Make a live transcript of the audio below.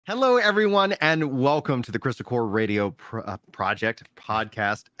Hello, everyone, and welcome to the Crystal Core Radio Project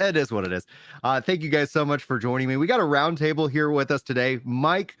podcast. It is what it is. Thank you guys so much for joining me. We got a roundtable here with us today.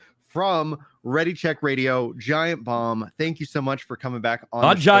 Mike from Ready Check Radio, Giant Bomb. Thank you so much for coming back on.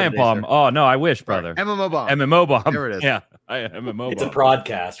 Not Giant Bomb. Sir. Oh no, I wish, brother. Sorry. MMO Bomb. MMO Bomb. There it is. Yeah, MMO. It's Bomb. a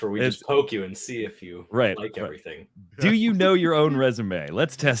broadcast where we just poke you and see if you like everything. Do you know your own resume?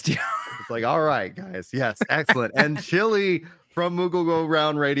 Let's test you. It's like, all right, guys. Yes, excellent. And Chili from Moogle Go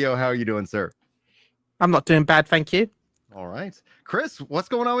Round Radio. How are you doing, sir? I'm not doing bad, thank you. All right. Chris, what's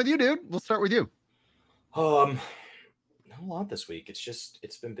going on with you, dude? We'll start with you. Not a lot this week.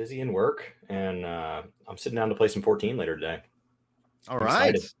 It's been busy in work, and I'm sitting down to play some 14 later today. All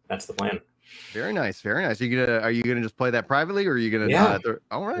right. That's the plan. Very nice, very nice. Are you gonna just play that privately, or are you gonna? Yeah.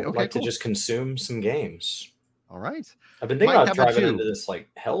 All right. I'd like to just consume some games. All right. I've been thinking about driving into this like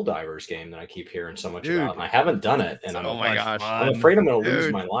Helldivers game that I keep hearing so much about, and I haven't done it. And oh my gosh, I'm afraid I'm going to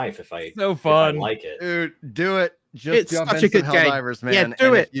lose my life if I like it. Dude, do it. Just it's jump such into a good Helldivers, man. Yeah,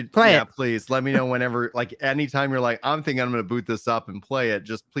 do it. Play it. Please let me know whenever. Like anytime you're like, I'm thinking I'm going to boot this up and play it.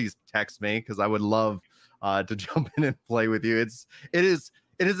 Just please text me because I would love to jump in and play with you. It is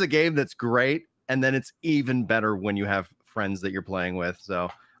a game that's great, and then it's even better when you have friends that you're playing with. So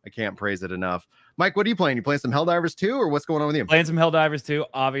I can't praise it enough. Mike, what are you playing? You playing some Helldivers 2, or what's going on with you? Playing some Helldivers 2,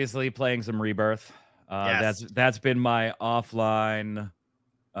 obviously playing some Rebirth. Yes. That's been my offline.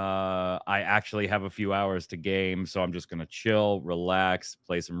 I actually have a few hours to game, so I'm just gonna chill, relax,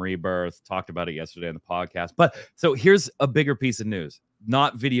 play some Rebirth. Talked about it yesterday on the podcast. But so here's a bigger piece of news,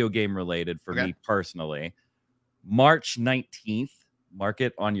 not video game related for me personally. March 19th, mark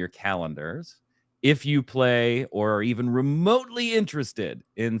it on your calendars. If you play or are even remotely interested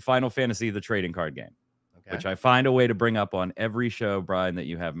in Final Fantasy, the trading card game, which I find a way to bring up on every show, Brian, that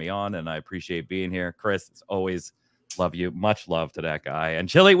you have me on, and I appreciate being here. Chris, it's always love you. Much love to that guy. And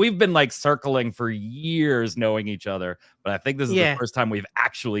Chili, we've been like circling for years knowing each other, but I think this is the first time we've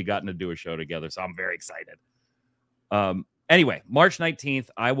actually gotten to do a show together, so I'm very excited. Anyway, March 19th,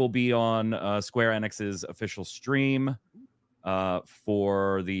 I will be on Square Enix's official stream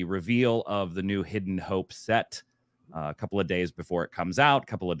for the reveal of the new Hidden Hope set a couple of days before it comes out, a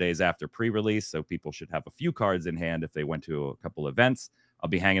couple of days after pre-release, so people should have a few cards in hand if they went to a couple events. I'll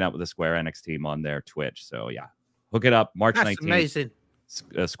be hanging out with the Square Enix team on their Twitch, so yeah, hook it up. March 19th. Amazing.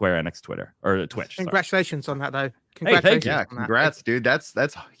 Square Enix Twitter or Twitch. Congratulations on that, though. Congratulations. Hey, yeah, congrats, dude. That's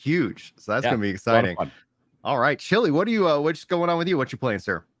huge. So that's gonna be exciting. All right, Chili, what's going on with you? What you playing,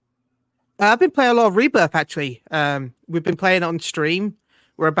 sir? I've been playing a lot of Rebirth, actually. We've been playing on stream.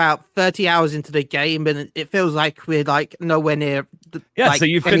 We're about 30 hours into the game, and it feels like we're like nowhere near. So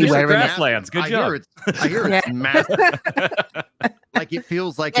you finished the Grasslands. Good job. I hear it's massive. Like it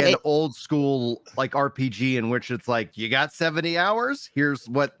feels like an old school like RPG in which it's like you got 70 hours. Here's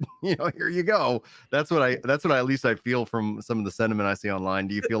what here you go. That's what at least I feel from some of the sentiment I see online.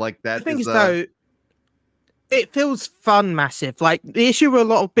 Do you feel like that? The thing is, though, it feels fun, massive. Like the issue with a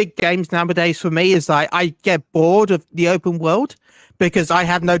lot of big games nowadays for me is like I get bored of the open world because I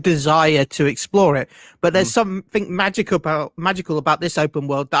have no desire to explore it. But there's something magical about this open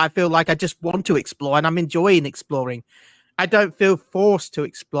world that I feel like I just want to explore, and I'm enjoying exploring. I don't feel forced to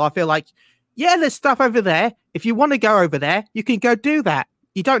explore. I feel like, yeah, there's stuff over there. If you want to go over there, you can go do that.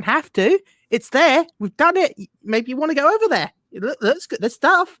 You don't have to. It's there. We've done it. Maybe you want to go over there. That's good. There's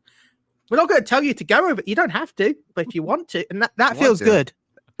stuff. We're not going to tell you to go over it. You don't have to, but if you want to, and that feels good.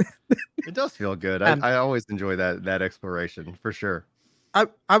 It does feel good. I always enjoy that exploration for sure.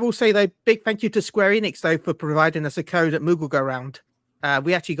 I will say though, big thank you to Square Enix though for providing us a code at Moogle Go Round.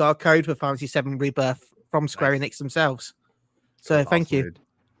 We actually got a code for Fantasy VII Rebirth from Square Enix themselves. So thank you. Dude.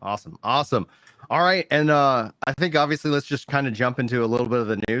 Awesome. All right, and I think obviously let's just kind of jump into a little bit of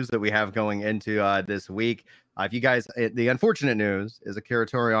the news that we have going into this week. If you guys, the unfortunate news is Akira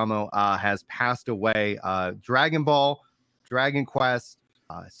Toriyama has passed away. Dragon Ball, Dragon Quest,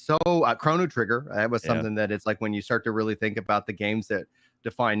 Chrono Trigger. That was something that it's like when you start to really think about the games that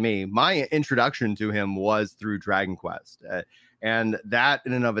define me. My introduction to him was through Dragon Quest. And that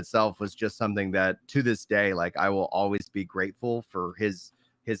in and of itself was just something that to this day, like I will always be grateful for his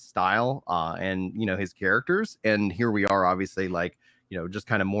style and, his characters. And here we are, obviously, like, just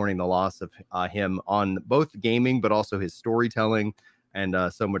kind of mourning the loss of him on both gaming, but also his storytelling and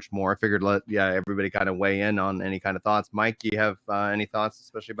so much more. I figured everybody kind of weigh in on any kind of thoughts. Mike, do you have any thoughts,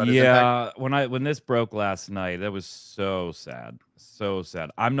 especially about his impact? When this broke last night, that was so sad. So sad.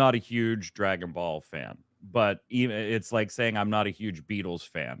 I'm not a huge Dragon Ball fan, but even it's like saying I'm not a huge Beatles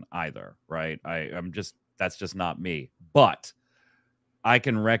fan either, right? That's just not me. But I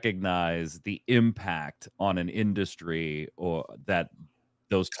can recognize the impact on an industry or that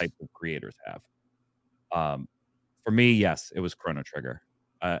those types of creators have. For me, yes, it was Chrono Trigger.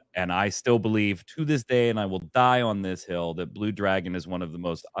 And I still believe to this day, and I will die on this hill, that Blue Dragon is one of the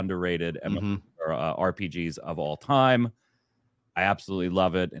most underrated RPGs of all time. I absolutely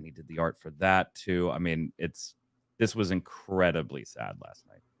love it, and he did the art for that too. I mean, this was incredibly sad last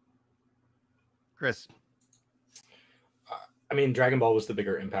night. Chris, I mean, Dragon Ball was the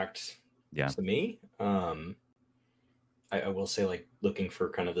bigger impact to me. I will say, like, looking for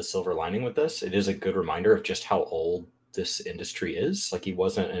kind of the silver lining with this, it is a good reminder of just how old this industry is. Like, he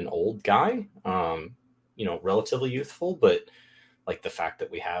wasn't an old guy, you know, relatively youthful, but like the fact that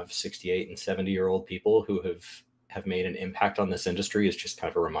we have 68 and 70-year-old people who have made an impact on this industry is just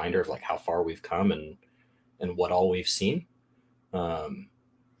kind of a reminder of like how far we've come and what all we've seen.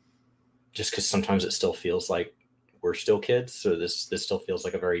 Just because sometimes it still feels like we're still kids. So this still feels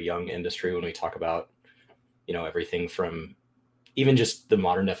like a very young industry when we talk about, you know, everything from even just the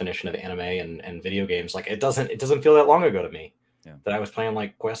modern definition of anime and video games. Like, it doesn't feel that long ago to me that I was playing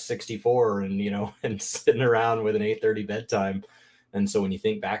like Quest 64 and, you know, and sitting around with an 8:30 bedtime. And so when you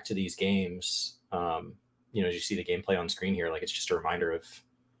think back to these games, you know, as you see the gameplay on screen here, like, it's just a reminder of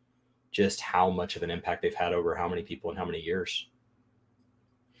just how much of an impact they've had over how many people and how many years.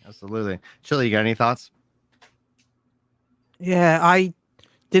 Absolutely. Chili, you got any thoughts? Yeah, I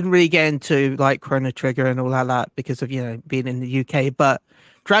didn't really get into like Chrono Trigger and all that because of, you know, being in the UK, but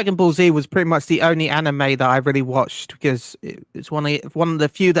Dragon Ball Z was pretty much the only anime that I really watched because it's one of the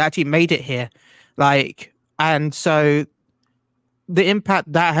few that actually made it here. Like, and so the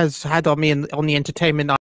impact that has had on me and on the entertainment